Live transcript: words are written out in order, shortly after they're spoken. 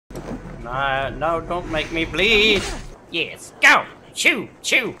No, don't make me bleed. Yes, go! Chew!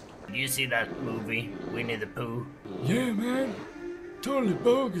 Chew! Did you see that movie, Winnie the Pooh? Yeah, man. Totally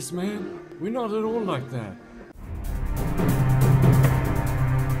bogus, man. We're not at all like that.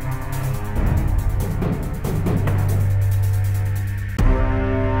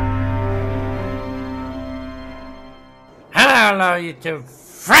 Hello, YouTube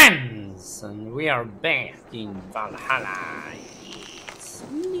friends! And we are back in Valhalla. Yes,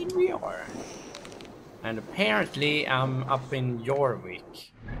 indeed we are. And apparently I'm up in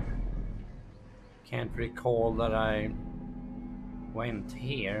Jorvik. Can't recall that I went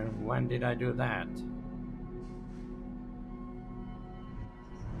here. When did I do that?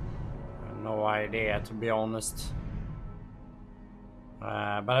 I have no idea, to be honest.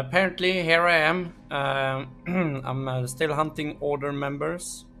 But apparently here I am. I'm still hunting order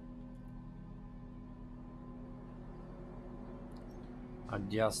members. I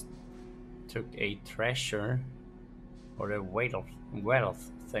just took a treasure or a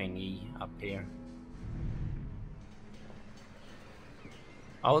wealth thingy up here.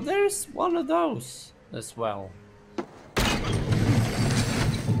 Oh, there's one of those as well.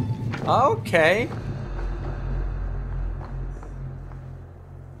 Okay.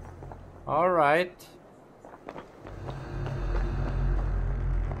 Alright.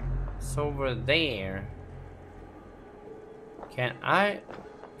 It's over there. Can I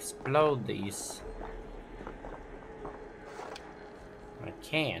explode these? I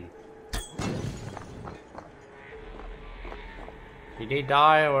can. Did they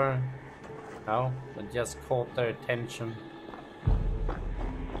die or no? I just caught their attention.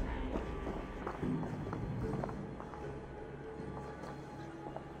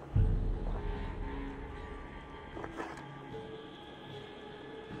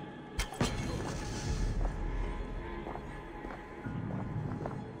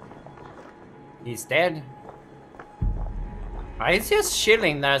 He's dead. He's just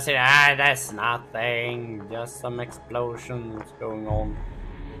chilling there saying, that's nothing. Just some explosions going on.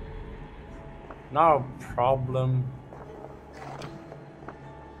 No problem.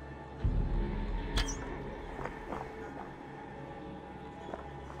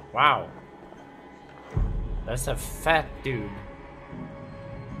 Wow. That's a fat dude.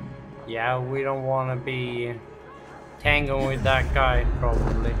 Yeah, we don't want to be tangled with that guy,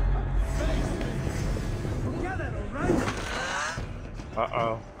 probably.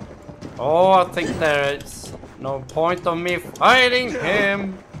 Uh-oh. Oh, I think there is no point of me fighting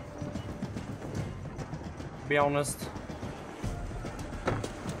him. To be honest.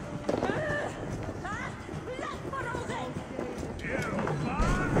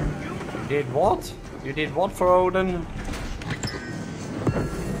 You did what? You did what for Odin?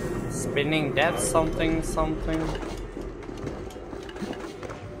 Spinning death something.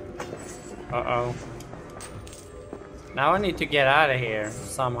 Uh-oh. Now I need to get out of here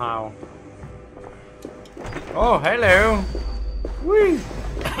somehow. Oh, hello! Whee!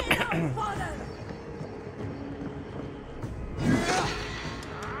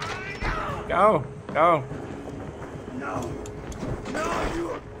 Go! No,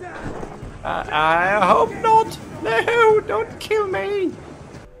 you're dead. I hope not! No, don't kill me!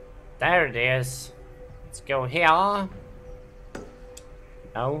 There it is. Let's go here.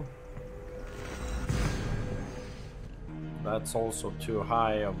 No. That's also too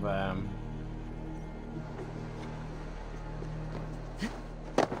high of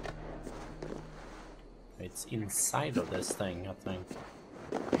it's inside of this thing, I think.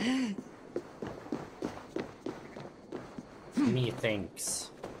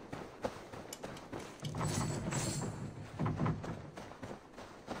 Methinks.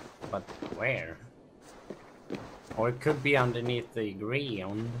 But where? Or it could be underneath the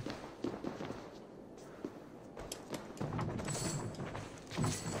ground.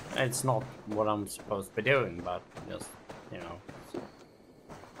 It's not what I'm supposed to be doing, but just, you know,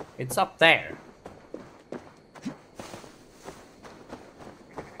 it's up there.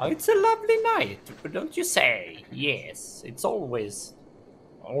 Oh, it's a lovely night, don't you say? Yes, it's always,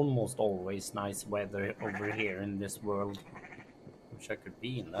 almost always nice weather over here in this world. Wish I could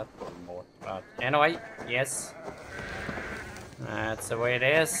be in that world more, but anyway, yes. That's the way it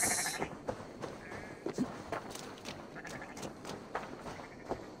is.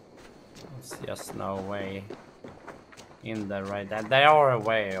 Just no way in there right there. They are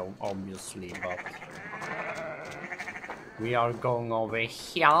away, obviously, but we are going over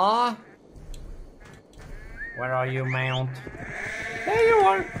here. Where are you, Mount? There you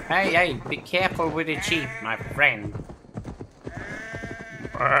are. Hey, be careful with the jeep, my friend.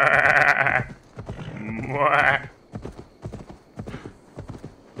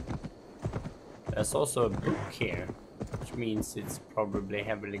 There's also a book here, which means it's probably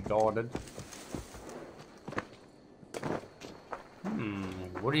heavily guarded.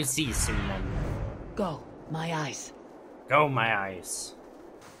 What do you see, Simon? Go, my eyes. Go, my eyes.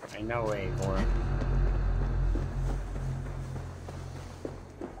 I know, Eivor.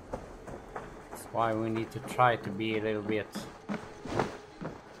 That's why we need to try to be a little bit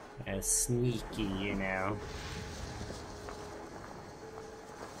sneaky, you know.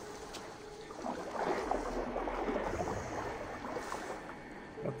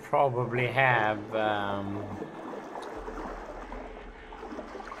 We'll probably have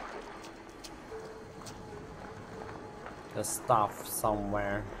the stuff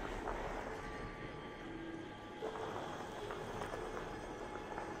somewhere.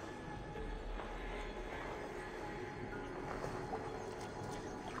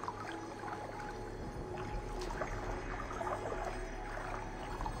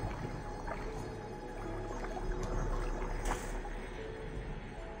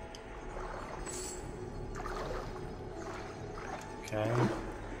 Okay.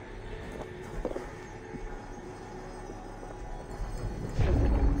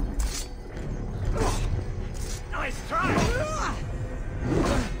 Nice try!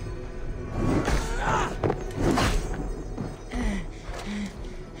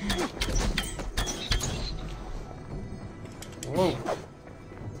 Whoa.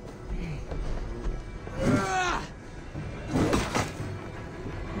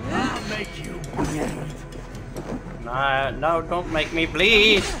 I'll make you bleed. No, don't make me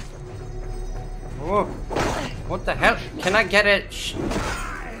bleed. Whoa. What the hell? Can I get it?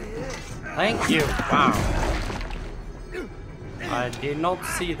 Thank you. Wow. I did not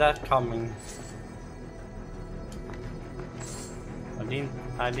see that coming.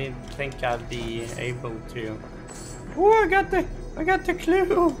 I didn't think I'd be able to. Oh, I got the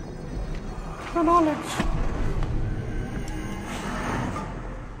clue. The knowledge.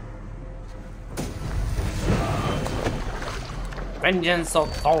 Vengeance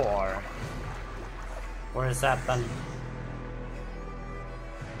of Thor. Where is that then?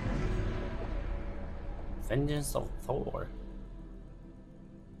 Vengeance of Thor.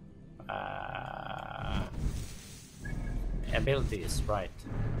 Abilities, right.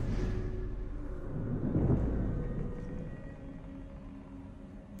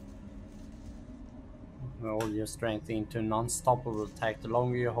 Roll your strength into an unstoppable attack. The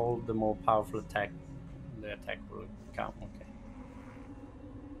longer you hold, the more powerful attack the attack will become. Okay.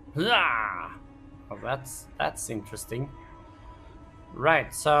 Ah! Oh, that's interesting.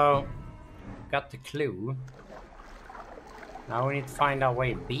 Right, so got the clue. Now we need to find our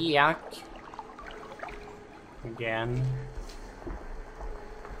way back again.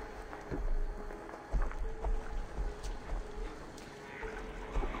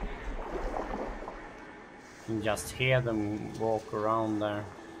 You can just hear them walk around there.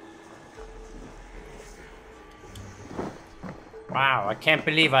 Wow, I can't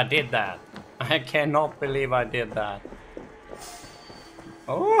believe I did that. I cannot believe I did that.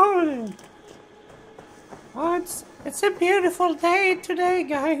 Oh, it's a beautiful day today,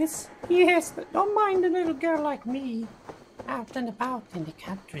 guys. Yes, don't mind a little girl like me out and about in the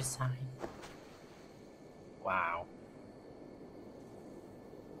countryside. Wow.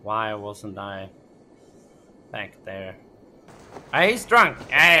 Why wasn't I back there? Hey, he's drunk.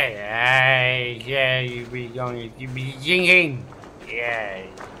 Hey, yeah, you be jinging. Yeah.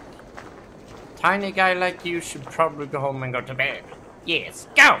 Tiny guy like you should probably go home and go to bed. Yes,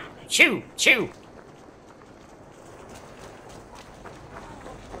 go! Chew! Chew!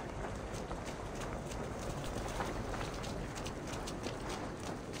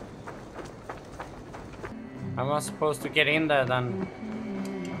 How am I supposed to get in there then?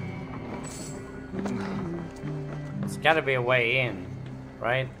 There's gotta be a way in,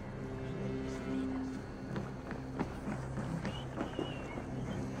 right?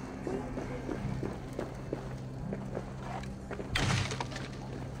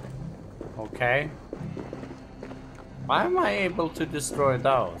 Okay. Why am I able to destroy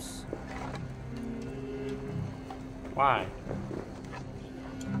those? Why?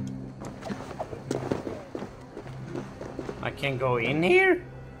 I can go in here?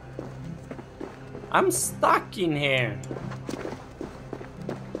 I'm stuck in here.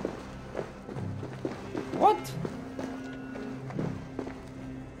 What?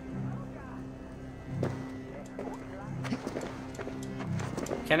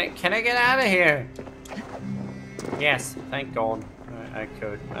 Can I get out of here? Yes, thank God. I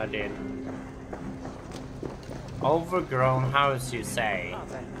could. I did. Overgrown house, you say?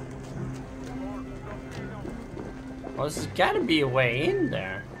 Well, there's gotta be a way in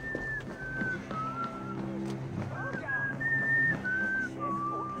there.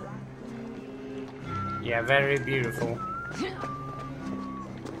 Yeah, very beautiful.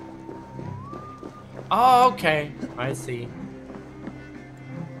 Oh, okay. I see.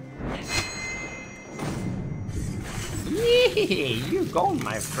 Yee, you gone,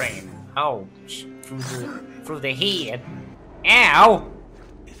 my friend. Ouch. Through the head. Ow!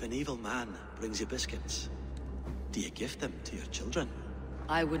 If an evil man brings you biscuits, do you give them to your children?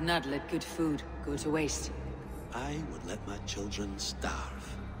 I would not let good food go to waste. I would let my children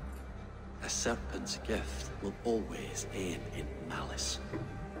starve. A serpent's gift will always end in malice.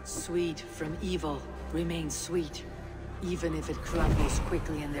 Sweet from evil remains sweet, even if it crumbles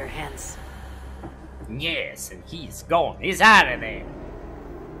quickly in their hands. Yes, and he's gone. He's out of there.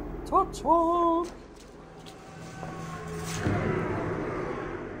 Ta-ta.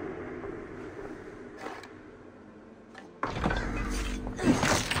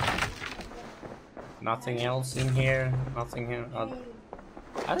 Nothing else in here. Nothing here.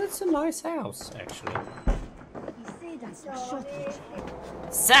 Oh, that's a nice house, actually.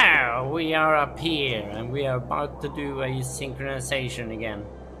 So, we are up here, and we are about to do a synchronization again.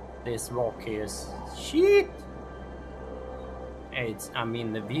 This rock here is shit. I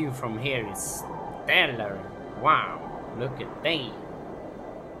mean, the view from here is stellar. Wow, look at that.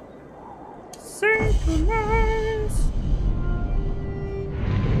 Synchronize.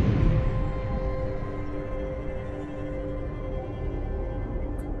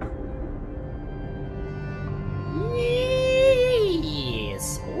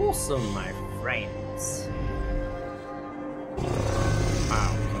 Yes, awesome, my friends.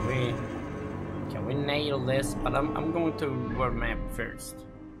 Wow, can we nail this? But I'm going to world map first.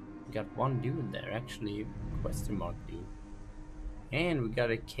 We got one dude there, actually, question mark dude, and we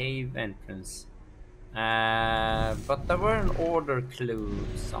got a cave entrance. But there were an order clue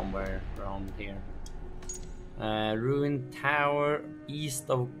somewhere around here. Ruined tower east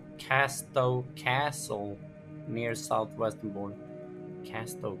of Casto Castle, near southwestern border.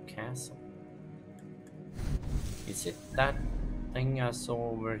 Casto Castle. Is it that thing I saw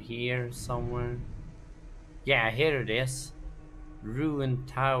over here somewhere? Yeah, here it is. Ruined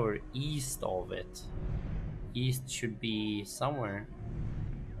tower east of it. East should be somewhere.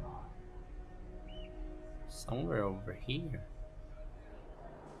 Somewhere over here.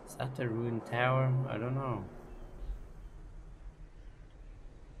 Is that the ruined tower? I don't know.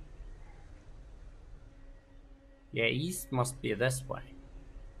 Yeah, east must be this way.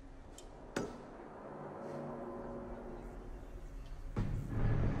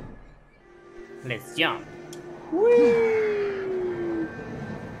 Let's jump. Whee!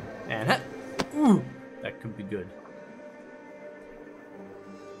 And ooh, that could be good.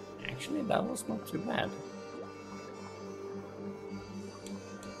 Actually, that was not too bad.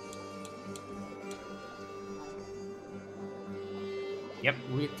 Yep,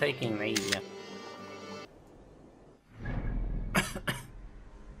 we're taking the idiot.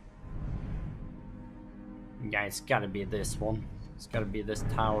 Yeah, it's gotta be this one. It's gotta be this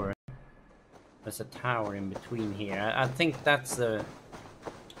tower. There's a tower in between here. I think that's the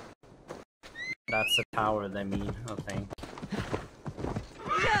tower they mean, I think.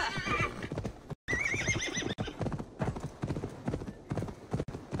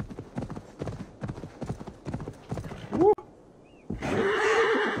 Woo!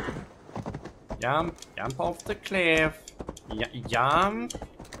 Jump off the cliff. Jump.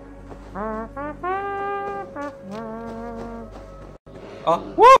 Oh,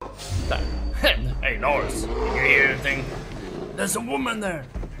 woo! Hey, Norris, did you hear anything? There's a woman there.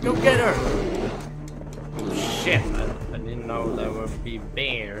 Go get her. Oh, shit, I didn't know there would be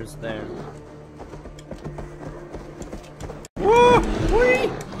bears there. Woo! Whee!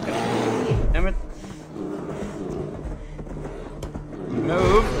 Damn it.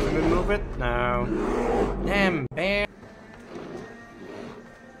 Move. Can we move it? No. Damn, bear.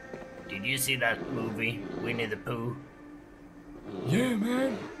 Did you see that movie, Winnie the Pooh? Yeah,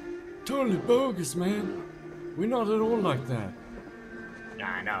 man. Totally bogus, man. We're not at all like that.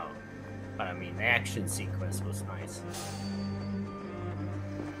 I know. But I mean, the action sequence was nice.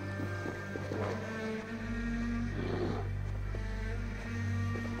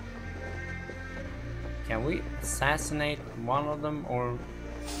 Can we assassinate one of them or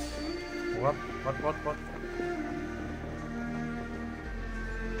what?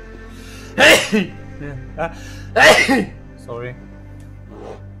 Sorry.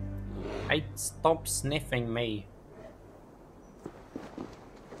 Stop sniffing me.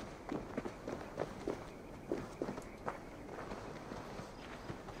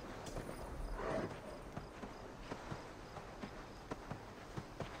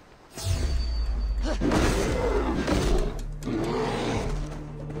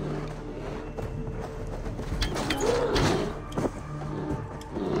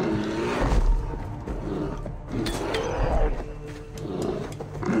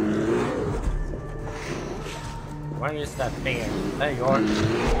 Where is that bear? There you are.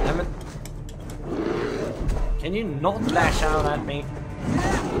 Damn it. Can you not lash out at me?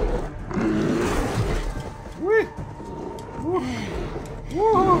 Woo! Woo!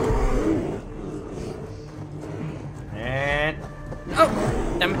 Woo! And...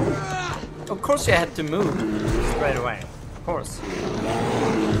 oh! Damn it. Of course you had to move straight away. Of course.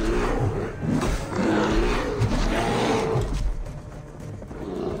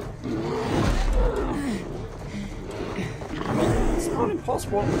 It's not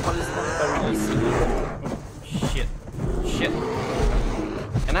impossible, but it's not very easy. Shit. Shit.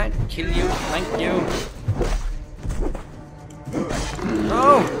 Can I kill you? Thank you.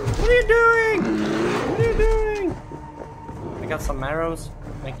 Oh! What are you doing? What are you doing? I got some arrows.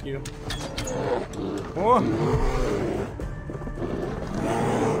 Thank you. Oh!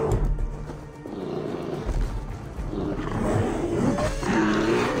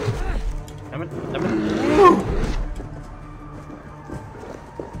 Damn it, damn it. Woo!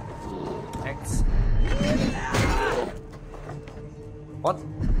 X. What?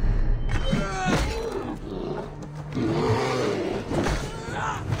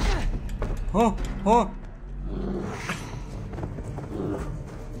 Oh, oh.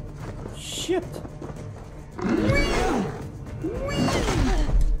 Shit.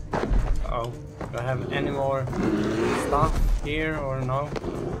 Uh-oh. Do I have any more stuff here or no?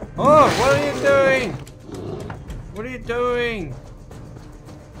 Oh, what are you doing? What are you doing?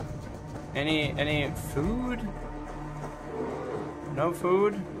 Any food? No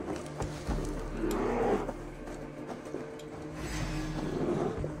food?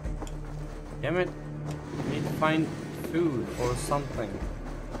 Damn it. I need to find food or something.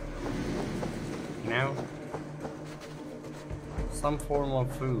 You know? Some form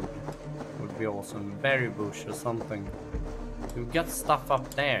of food would be awesome. Berry bush or something. We've got stuff up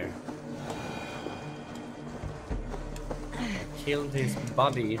there. I killed his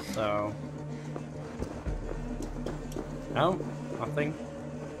buddy, so... no, nothing.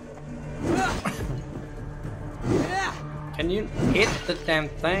 Can you hit the damn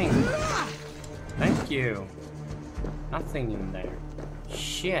thing? Thank you. Nothing in there.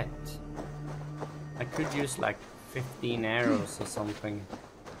 Shit. I could use like 15 arrows or something.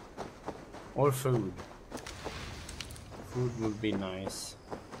 Or food. Food would be nice.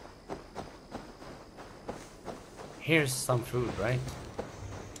 Here's some food, right?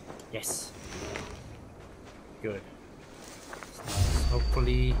 Yes. Good.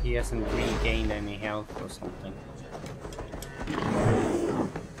 Hopefully he hasn't regained any health or something.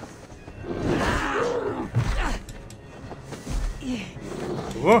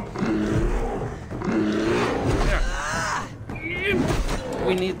 Whoa.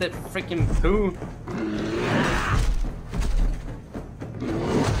 We need that freaking food.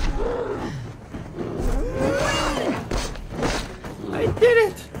 I did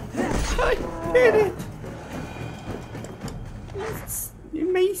it! I did it! It's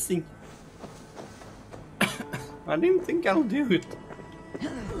amazing. I didn't think I'll do it.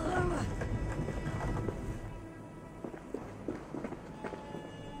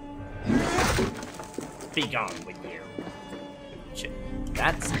 Be gone with you. Shit.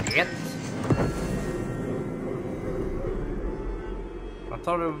 That's it. I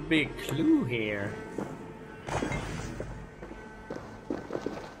thought there would be a clue here.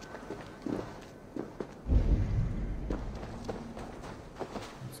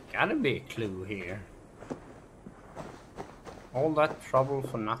 There's gotta be a clue here. All that trouble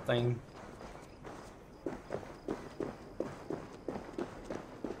for nothing.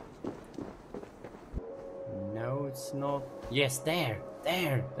 No, it's not. Yes, there!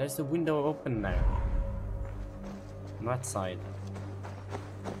 There! There's a window open there. On that side.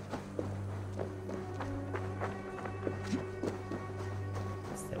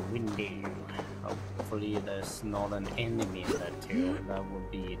 It's the window. Hopefully there's not an enemy in there too. That would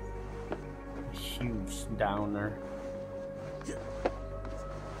be a huge downer.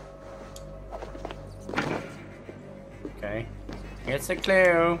 Okay. Here's a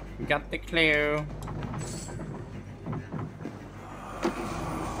clue. We got the clue.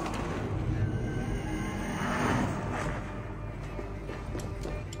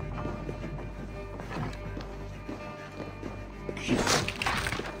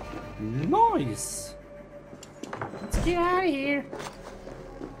 Nice! Let's get out of here.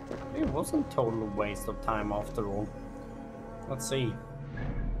 It wasn't a total waste of time after all. Let's see.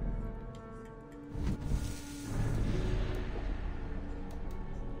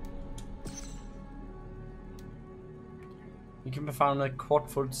 You can be found at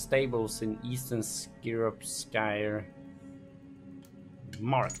Quartford Stables in Eastern Skirropshire.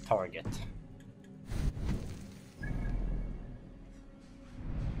 Mark target.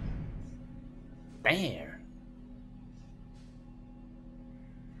 there.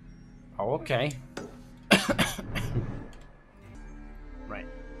 Oh, okay. Right.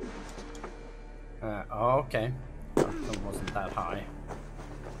 Okay. That wasn't that high.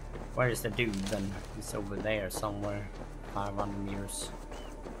 Where is the dude then? He's over there somewhere. 500 meters.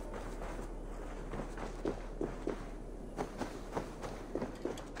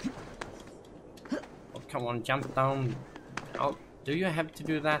 Oh, come on, jump down. Oh, do you have to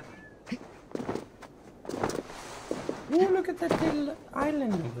do that? Oh, look at that little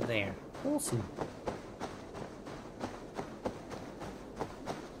island over there. Awesome.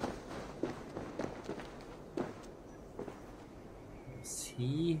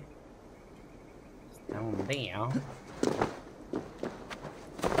 See? It's down there.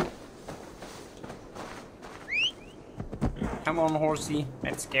 Come on, horsey.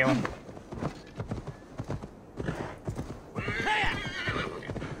 Let's go.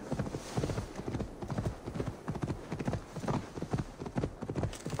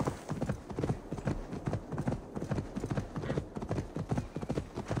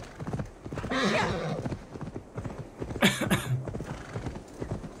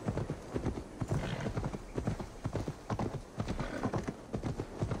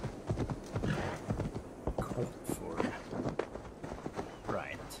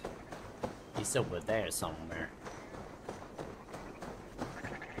 Over there somewhere.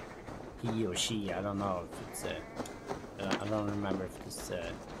 He or she, I don't know if it's I don't remember if it's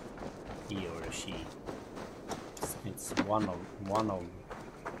he or she. It's one of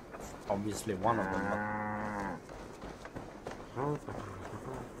obviously one of them.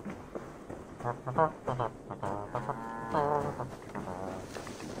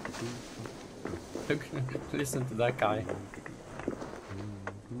 Look, listen to that guy.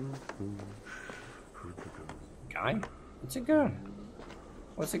 Guy? What's a girl?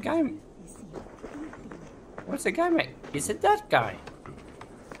 What's a guy? What's a guy make? Is it that guy?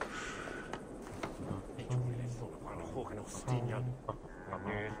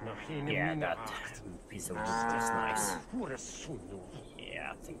 Yeah, that piece of wood is nice.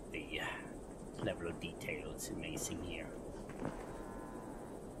 Yeah, I think the level of detail is amazing here.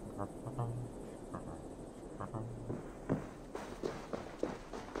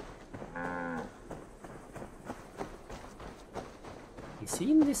 Is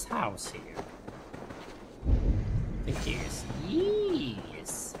he in this house here? I think he is.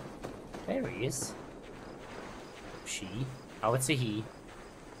 Yes! There he is. She? Oh, it's a he.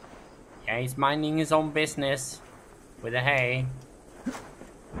 Yeah, he's minding his own business with the hay.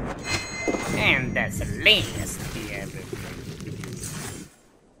 And that's the latest he ever did.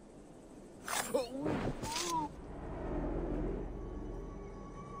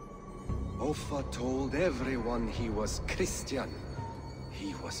 Offa told everyone he was Christian.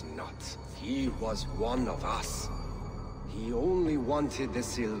 He was not. He was one of us. He only wanted the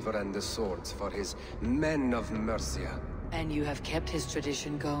silver and the swords for his men of Mercia. And you have kept his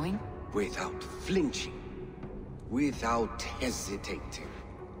tradition going? Without flinching. Without hesitating.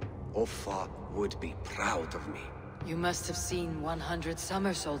 Offa would be proud of me. You must have seen 100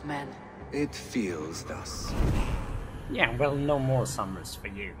 summers, old man. It feels thus. Yeah, well, no more summers for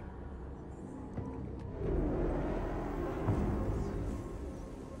you.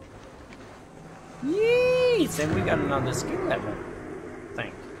 Yes, and we got another skill level.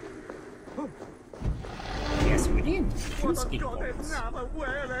 Thank you. Yes, we did. 2 skill points.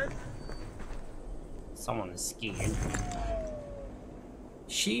 Someone is skiing.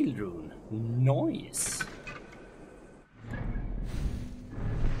 Shield rune. Nice.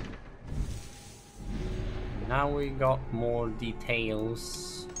 Now we got more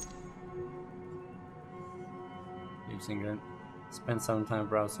details. Spend some time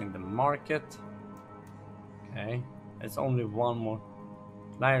browsing the market. Okay, there's only one more.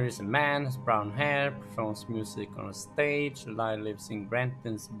 Lyre is a man, has brown hair, performs music on a stage. Lyre lives in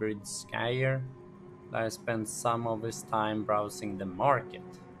Brenton's Bridge Skyer. Lyre spends some of his time browsing the market.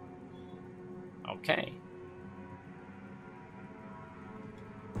 Okay.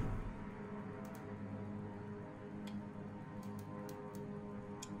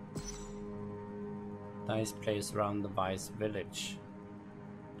 Nice place around the Vice village.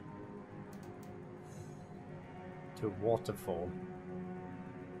 To waterfall.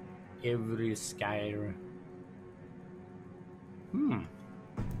 Every Skyer. I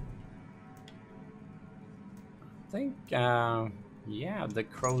think, yeah, the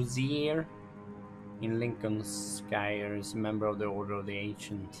Crozier in Lincolnshire is a member of the Order of the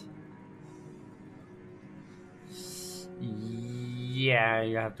Ancient. Yeah,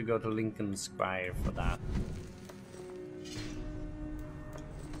 you have to go to Lincolnshire for that.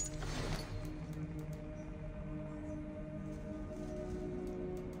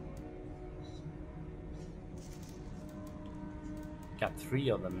 got 3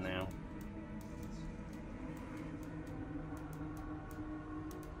 of them now.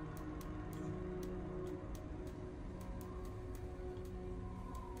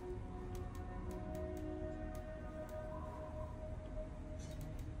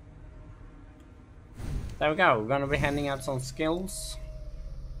 There we go, we're gonna be handing out some skills.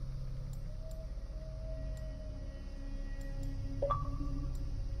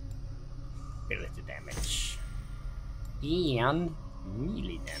 Ability damage. And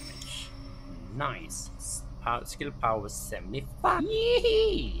melee damage. Nice. Skill power 75.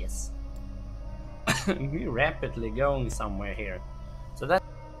 Yes! We're rapidly going somewhere here.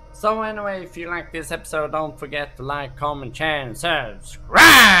 So anyway, if you like this episode, don't forget to like, comment, share, and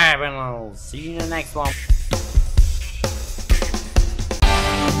subscribe, and I'll see you in the next one.